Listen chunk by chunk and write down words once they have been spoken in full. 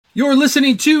You're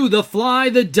listening to the Fly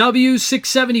the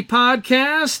W670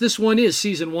 podcast. This one is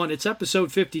season 1. It's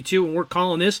episode 52, and we're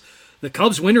calling this the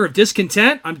Cubs Winter of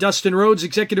Discontent. I'm Dustin Rhodes,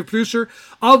 executive producer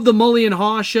of the Mully and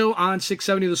Haw Show on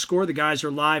 670 The Score. The guys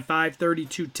are live 5:30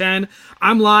 to 10.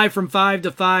 I'm live from 5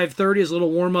 to 5:30 as a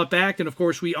little warm-up act, and of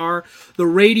course we are the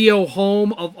radio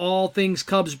home of all things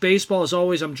Cubs baseball. As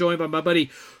always, I'm joined by my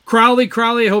buddy Crowley.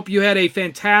 Crowley, I hope you had a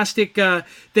fantastic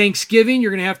Thanksgiving.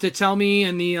 You're going to have to tell me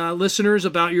and the listeners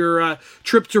about your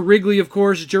trip to Wrigley, of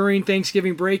course, during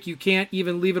Thanksgiving break. You can't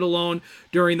even leave it alone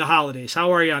during the holidays.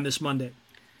 How are you on this Monday?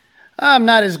 I'm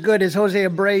not as good as Jose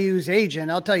Abreu's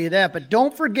agent, I'll tell you that. But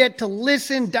don't forget to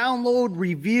listen, download,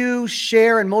 review,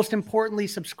 share, and most importantly,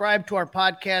 subscribe to our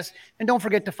podcast. And don't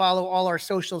forget to follow all our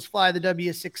socials, Fly the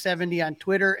W670 on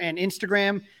Twitter and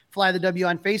Instagram, Fly the W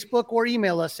on Facebook, or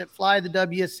email us at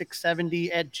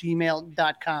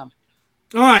flythew670@gmail.com.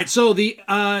 All right, so the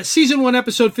season 1,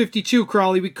 episode 52,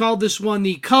 Crawley, we called this one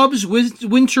the Cubs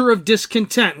Winter of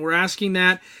Discontent. We're asking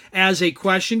that as a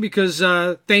question because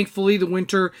thankfully the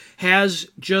winter has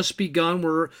just begun.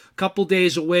 We're a couple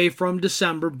days away from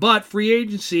December, but free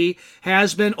agency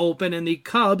has been open and the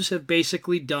Cubs have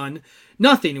basically done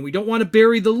nothing. And we don't want to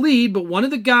bury the lead, but one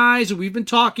of the guys that we've been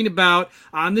talking about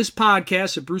on this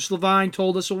podcast that Bruce Levine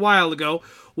told us a while ago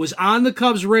was on the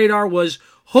Cubs' radar was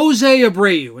Jose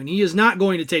Abreu, and he is not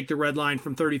going to take the red line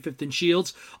from 35th and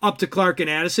Shields up to Clark and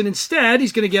Addison. Instead,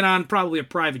 he's going to get on probably a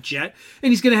private jet,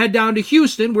 and he's going to head down to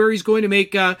Houston, where he's going to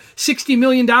make $60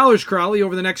 million, Crowley,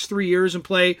 over the next 3 years and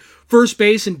play first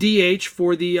base and DH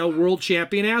for the world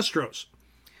champion Astros.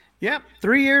 Yep,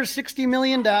 3 years, $60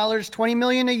 million, $20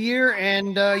 million a year,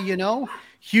 and,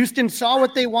 Houston saw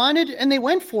what they wanted, and they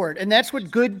went for it, and that's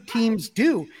what good teams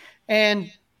do.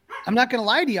 And I'm not going to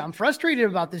lie to you. I'm frustrated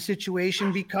about this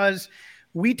situation because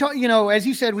we talk, as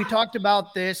you said, we talked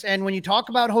about this. And when you talk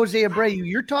about Jose Abreu,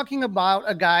 you're talking about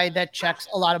a guy that checks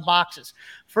a lot of boxes.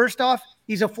 First off,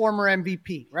 he's a former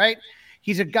MVP, right?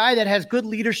 He's a guy that has good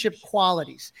leadership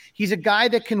qualities. He's a guy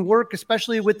that can work,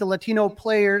 especially with the Latino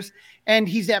players. And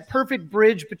he's that perfect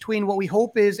bridge between what we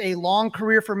hope is a long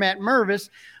career for Matt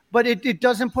Mervis, but it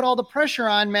doesn't put all the pressure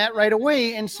on Matt right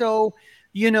away. And so,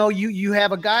 you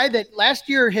have a guy that last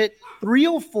year hit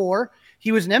 304.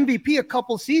 He was an MVP a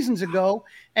couple seasons ago,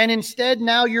 and instead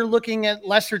now you're looking at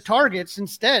lesser targets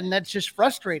instead, and that's just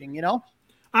frustrating,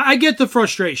 I get the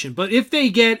frustration, but if they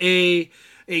get a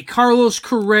Carlos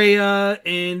Correa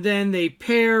and then they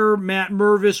pair Matt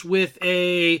Mervis with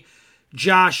a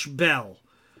Josh Bell,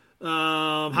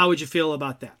 how would you feel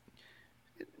about that?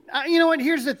 You know what?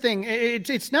 Here's the thing.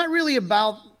 It's not really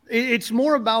about – it's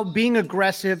more about being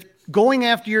aggressive, going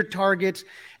after your targets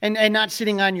and not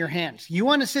sitting on your hands. You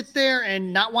want to sit there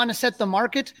and not want to set the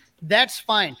market, that's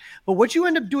fine. But what you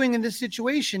end up doing in this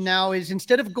situation now is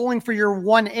instead of going for your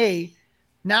 1A,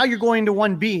 now you're going to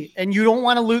 1B, and you don't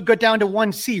want to go down to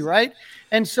 1C, right?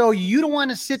 And so you don't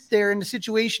want to sit there in the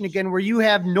situation again where you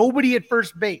have nobody at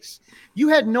first base. You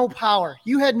had no power.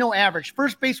 You had no average.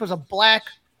 First base was a black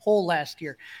hole last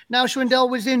year. Now Schwindel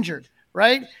was injured,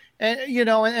 right? And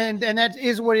and that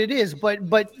is what it is.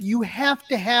 But you have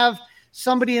to have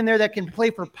somebody in there that can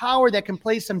play for power, that can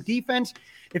play some defense.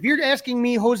 If you're asking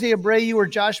me, Jose Abreu or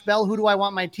Josh Bell, who do I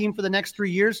want my team for the next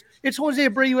 3 years? It's Jose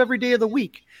Abreu every day of the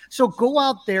week. So go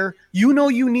out there.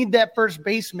 You need that first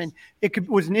baseman. It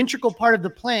was an integral part of the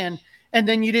plan, and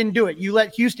then you didn't do it. You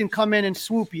let Houston come in and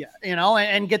swoop you,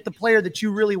 and get the player that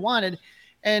you really wanted.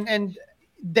 And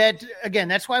that, again,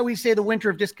 that's why we say the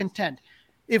winter of discontent.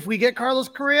 If we get Carlos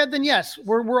Correa, then yes,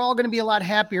 we're all going to be a lot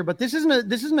happier. But this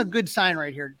isn't a good sign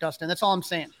right here, Dustin. That's all I'm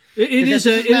saying. It is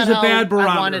a bad barometer.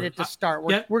 I wanted it to start.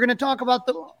 We're going to talk about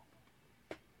the.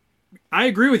 I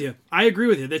agree with you.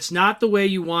 That's not the way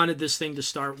you wanted this thing to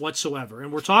start whatsoever.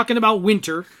 And we're talking about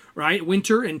winter, right?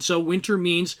 Winter, and so winter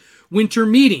means winter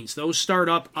meetings. Those start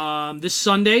up this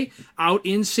Sunday out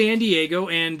in San Diego,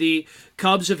 and the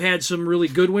Cubs have had some really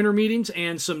good winter meetings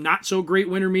and some not so great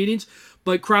winter meetings.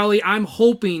 But Crowley, I'm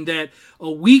hoping that a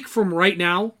week from right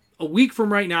now, when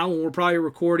we're probably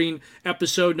recording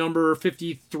episode number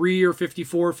 53 or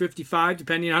 54 or 55,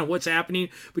 depending on what's happening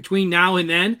between now and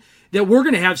then, that we're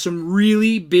going to have some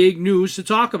really big news to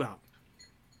talk about.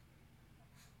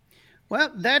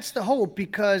 Well, that's the hope,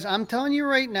 because I'm telling you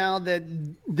right now that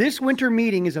this winter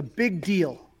meeting is a big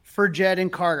deal for Jed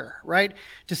and Carter, right?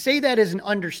 To say that is an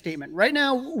understatement. Right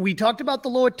now, we talked about the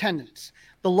low attendance,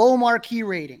 the low marquee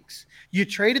ratings. You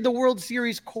traded the World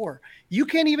Series core. You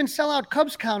can't even sell out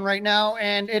Cubs Count right now,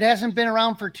 and it hasn't been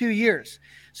around for 2 years.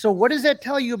 So what does that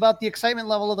tell you about the excitement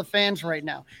level of the fans right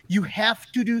now? You have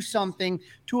to do something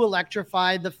to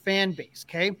electrify the fan base,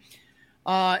 okay?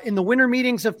 In the winter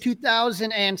meetings of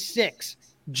 2006,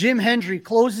 Jim Hendry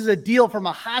closes a deal from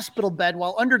a hospital bed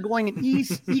while undergoing an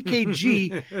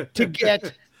EKG to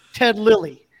get Ted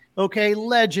Lilly. Okay,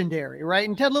 legendary, right?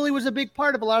 And Ted Lilly was a big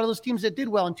part of a lot of those teams that did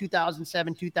well in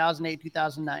 2007, 2008,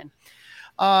 2009.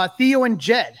 Theo and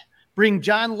Jed bring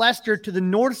John Lester to the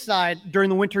north side during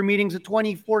the winter meetings of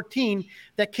 2014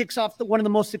 that kicks off one of the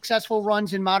most successful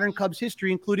runs in modern Cubs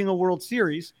history, including a World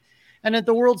Series. And at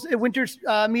the winter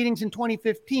meetings in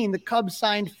 2015, the Cubs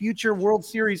signed future World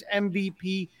Series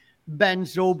MVP Ben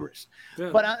Zobrist. Yeah.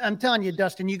 But I'm telling you,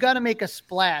 Dustin, you got to make a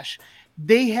splash.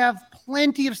 They have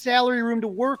plenty of salary room to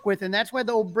work with, and that's why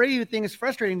the Abreu thing is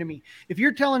frustrating to me. If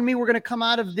you're telling me we're going to come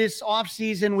out of this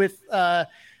offseason with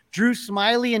Drew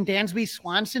Smyly and Dansby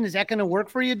Swanson, is that going to work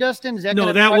for you, Dustin?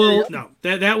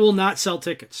 That will not sell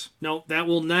tickets. No, that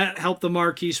will not help the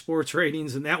marquee sports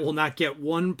ratings, and that will not get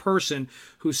one person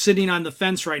who's sitting on the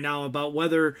fence right now about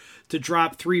whether to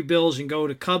drop $3 and go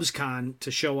to CubsCon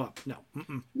to show up. No.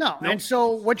 No. Nope. And so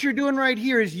what you're doing right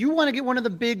here is you want to get one of the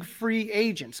big free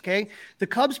agents, okay? The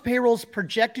Cubs payroll is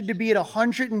projected to be at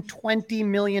 $120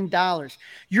 million.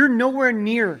 You're nowhere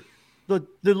near the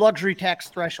luxury tax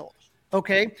threshold.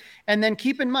 Okay. And then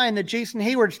keep in mind that Jason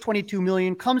Hayward's $22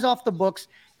 million comes off the books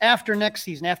after next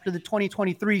season, after the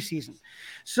 2023 season.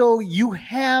 So you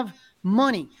have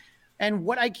money. And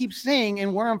what I keep saying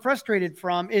and where I'm frustrated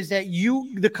from is that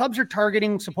the Cubs are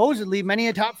targeting supposedly many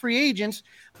of top free agents,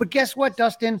 but guess what,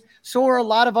 Dustin? So are a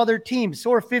lot of other teams.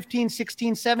 So are 15,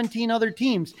 16, 17 other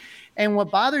teams. And what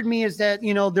bothered me is that,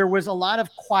 there was a lot of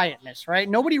quietness, right?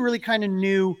 Nobody really kind of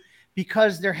knew,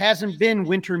 because there hasn't been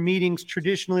winter meetings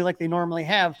traditionally like they normally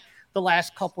have the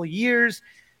last couple of years.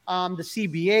 The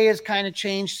CBA has kind of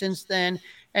changed since then.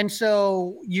 And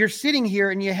so you're sitting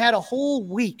here and you had a whole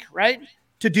week, right,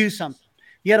 to do something.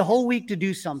 You had a whole week to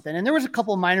do something. And there was a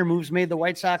couple of minor moves made. The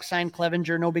White Sox signed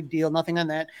Clevenger, no big deal, nothing on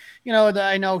that.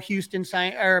 I know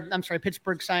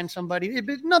Pittsburgh signed somebody,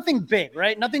 but nothing big,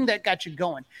 right? Nothing that got you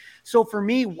going. So for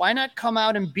me, why not come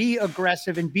out and be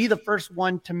aggressive and be the first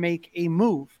one to make a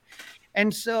move?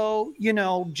 And so,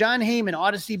 John Heyman,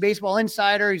 Odyssey Baseball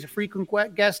Insider, he's a frequent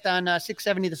guest on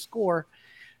 670 The Score,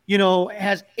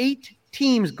 has 8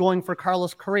 teams going for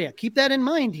Carlos Correa. Keep that in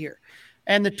mind here.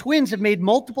 And the Twins have made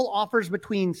multiple offers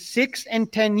between 6 and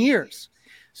 10 years.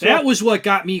 So that was what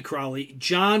got me, Crowley.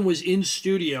 John was in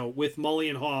studio with Mully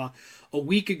and Haw a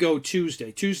week ago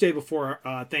Tuesday before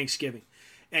Thanksgiving.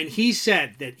 And he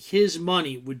said that his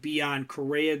money would be on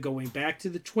Correa going back to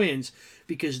the Twins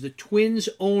because the Twins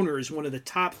owner is one of the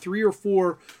top 3 or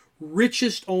 4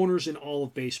 richest owners in all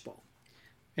of baseball.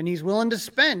 And he's willing to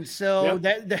spend. So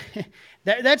yep.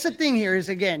 That's the thing here is,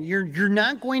 again, you're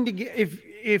not going to get,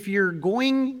 if you're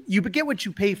going, you get what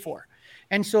you pay for.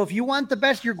 And so if you want the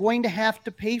best, you're going to have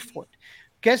to pay for it.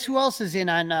 Guess who else is in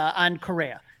on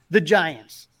Correa? The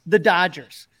Giants, the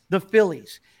Dodgers, the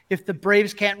Phillies. If the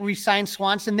Braves can't re-sign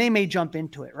Swanson, they may jump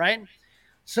into it, right?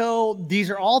 So these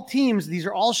are all teams. These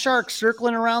are all sharks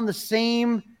circling around the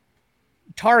same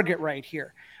target right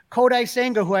here. Kodai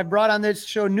Senga, who I've brought on this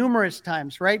show numerous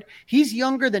times, right? He's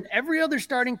younger than every other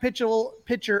starting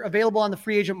pitcher available on the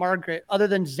free agent market other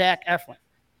than Zach Eflin.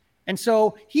 And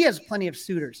so he has plenty of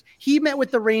suitors. He met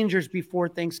with the Rangers before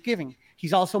Thanksgiving.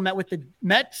 He's also met with the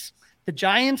Mets, the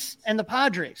Giants, and the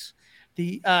Padres.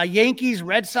 The Yankees,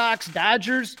 Red Sox,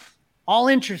 Dodgers, all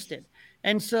interested.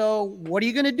 And so what are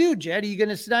you going to do, Jed? Are you going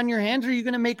to sit on your hands or are you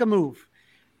going to make a move?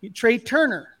 Trey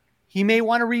Turner, he may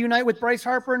want to reunite with Bryce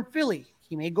Harper in Philly.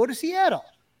 He may go to Seattle.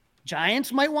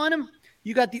 Giants might want him.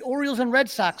 You got the Orioles and Red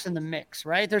Sox in the mix,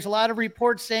 right? There's a lot of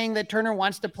reports saying that Turner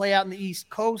wants to play out in the East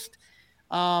Coast.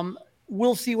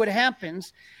 We'll see what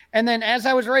happens. And then as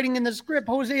I was writing in the script,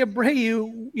 Jose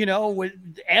Abreu,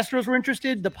 the Astros were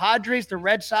interested, the Padres, the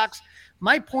Red Sox.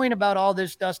 My point about all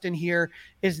this, Dustin, here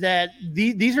is that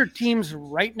these are teams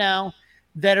right now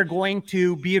that are going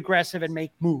to be aggressive and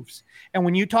make moves. And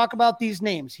when you talk about these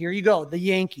names, here you go, the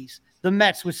Yankees, the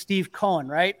Mets with Steve Cohen,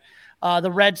 right?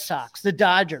 The Red Sox, the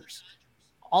Dodgers.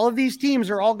 All of these teams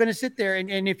are all going to sit there.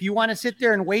 And if you want to sit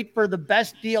there and wait for the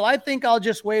best deal, I think I'll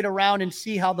just wait around and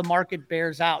see how the market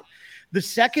bears out. The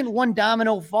second one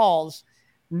domino falls,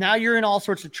 now you're in all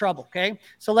sorts of trouble, okay?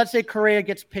 So let's say Correa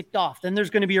gets picked off. Then there's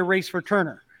going to be a race for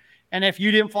Turner. And if you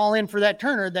didn't fall in for that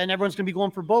Turner, then everyone's going to be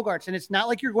going for Bogaerts. And it's not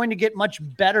like you're going to get much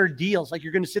better deals. Like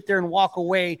you're going to sit there and walk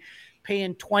away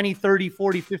paying 20, 30,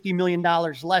 40, $50 million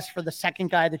less for the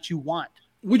second guy that you want.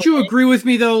 Would you agree with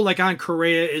me, though, like on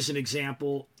Correa as an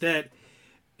example, that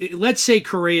let's say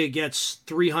Correa gets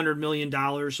 $300 million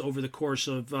over the course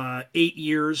of 8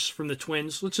 years from the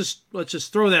Twins. Let's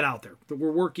just throw that out there. But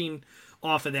we're working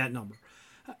off of that number.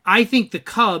 I think the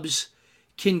Cubs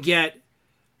can get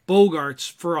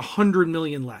Bogaerts for $100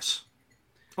 million less.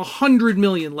 $100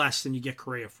 million less than you get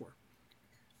Correa for.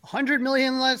 100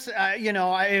 million less.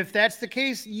 If that's the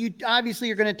case, you obviously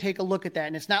you're going to take a look at that.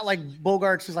 And it's not like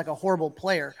Bogaerts is like a horrible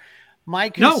player. My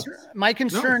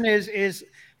concern is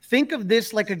think of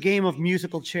this like a game of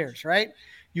musical chairs, right?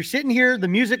 You're sitting here, the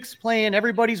music's playing,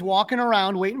 everybody's walking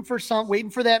around, waiting for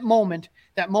that moment.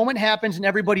 That moment happens and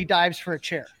everybody dives for a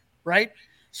chair, right?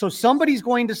 So somebody's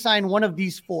going to sign one of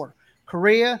these four: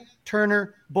 Correa,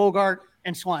 Turner, Bogart,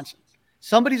 and Swanson.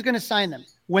 Somebody's going to sign them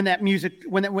when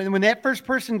that first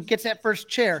person gets that first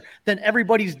chair, then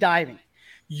everybody's diving.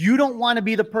 You don't want to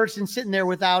be the person sitting there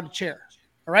without a chair.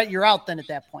 All right. You're out then at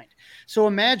that point. So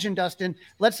imagine, Dustin,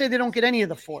 let's say they don't get any of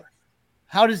the four.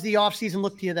 How does the offseason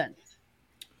look to you then?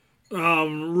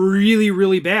 Really,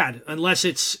 really bad.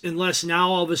 Unless now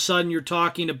all of a sudden you're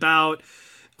talking about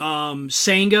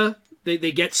Senga.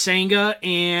 They get Senga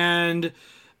and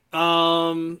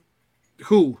who?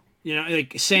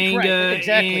 Like Senga, right,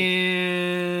 exactly.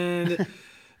 And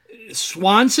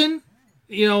Swanson.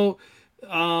 You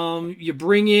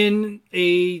bring in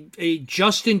a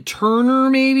Justin Turner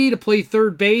maybe to play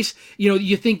third base.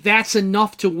 You think that's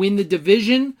enough to win the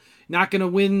division? Not going to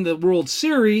win the World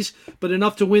Series, but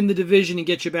enough to win the division and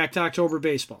get you back to October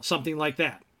baseball, something like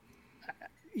that.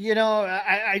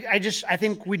 I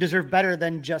think we deserve better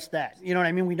than just that. You know what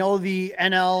I mean? We know the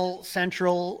NL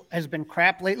Central has been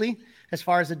crap lately as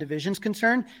far as the division's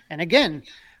concerned. And again,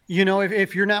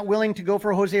 if you're not willing to go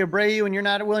for Jose Abreu and you're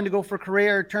not willing to go for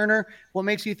Correa or Turner, what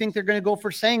makes you think they're going to go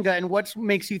for Senga? And what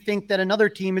makes you think that another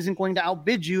team isn't going to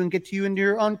outbid you and get you into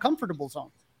your uncomfortable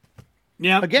zone?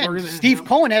 Yeah. Again, Steve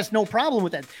Cohen has no problem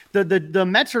with that. The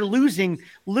Mets are losing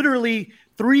literally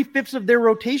 3/5 of their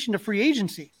rotation to free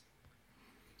agency.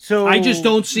 So I just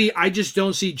don't see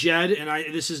Jed,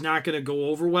 and this is not going to go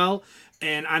over well,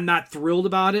 and I'm not thrilled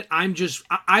about it.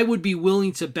 I would be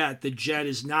willing to bet that Jed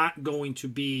is not going to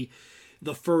be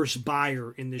the first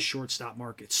buyer in this shortstop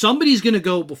market. Somebody's going to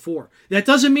go before. That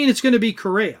doesn't mean it's going to be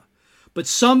Correa, but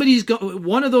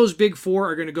one of those big four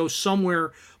are going to go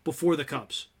somewhere before the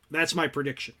Cubs. That's my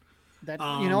prediction. You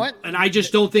know what? And I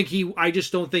just don't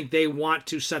think they want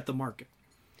to set the market.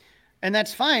 And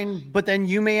that's fine, but then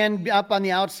you may end up on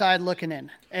the outside looking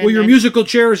in. Your musical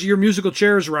chairs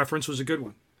reference was a good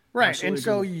one. Right. Absolutely. And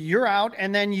so you're out,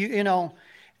 and then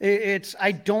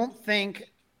I don't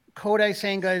think Kodai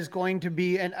Senga is going to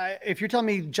be, and if you're telling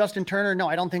me Justin Turner, no,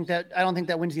 I don't think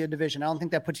that wins you a division. I don't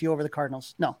think that puts you over the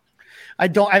Cardinals. No, I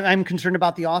don't. I'm concerned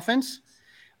about the offense.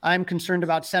 I'm concerned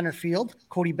about center field.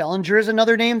 Cody Bellinger is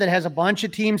another name that has a bunch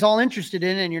of teams all interested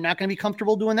in, and you're not going to be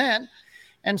comfortable doing that.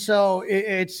 And so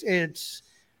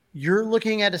you're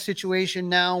looking at a situation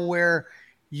now where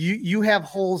you have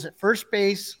holes at first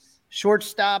base,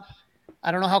 shortstop.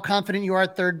 I don't know how confident you are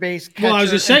at third base. Well, I was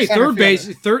going to say third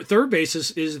base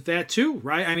is that too,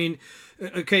 right? I mean,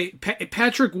 okay,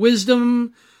 Patrick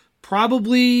Wisdom,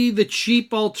 probably the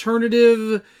cheap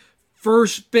alternative.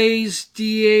 First base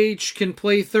DH, can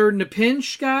play third in a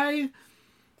pinch guy.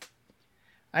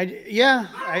 You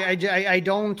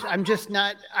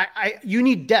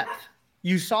need depth.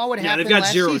 You saw what happened. They've got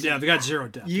last zero. season. Yeah, they've got zero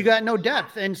depth. You got no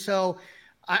depth, and so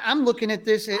I'm looking at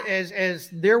this as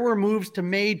there were moves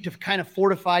made to kind of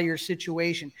fortify your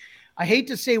situation. I hate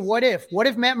to say, what if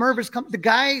Matt Mervis the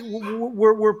guy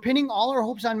we're pinning all our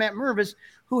hopes on Matt Mervis,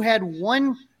 who had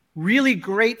one really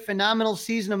great, phenomenal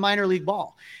season of minor league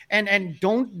ball. And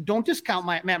don't discount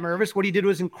Matt Mervis. What he did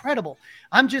was incredible.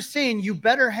 I'm just saying you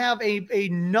better have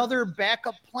another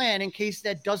backup plan in case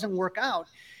that doesn't work out.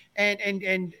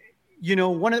 And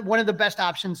one of the best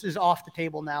options is off the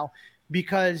table now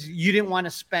because you didn't want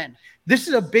to spend. This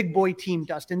is a big boy team,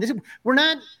 Dustin. We're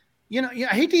not, I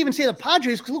hate to even say the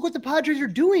Padres because look what the Padres are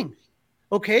doing.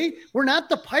 Okay? We're not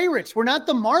the Pirates. We're not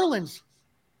the Marlins.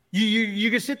 You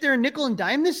can sit there and nickel and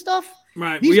dime this stuff.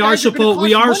 Right. We are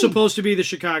supposed to be the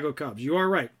Chicago Cubs. You are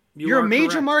right. You're a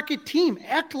major market team.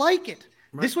 Act like it.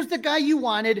 Right. This was the guy you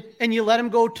wanted, and you let him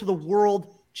go to the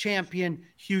world champion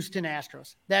Houston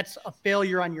Astros. That's a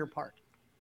failure on your part.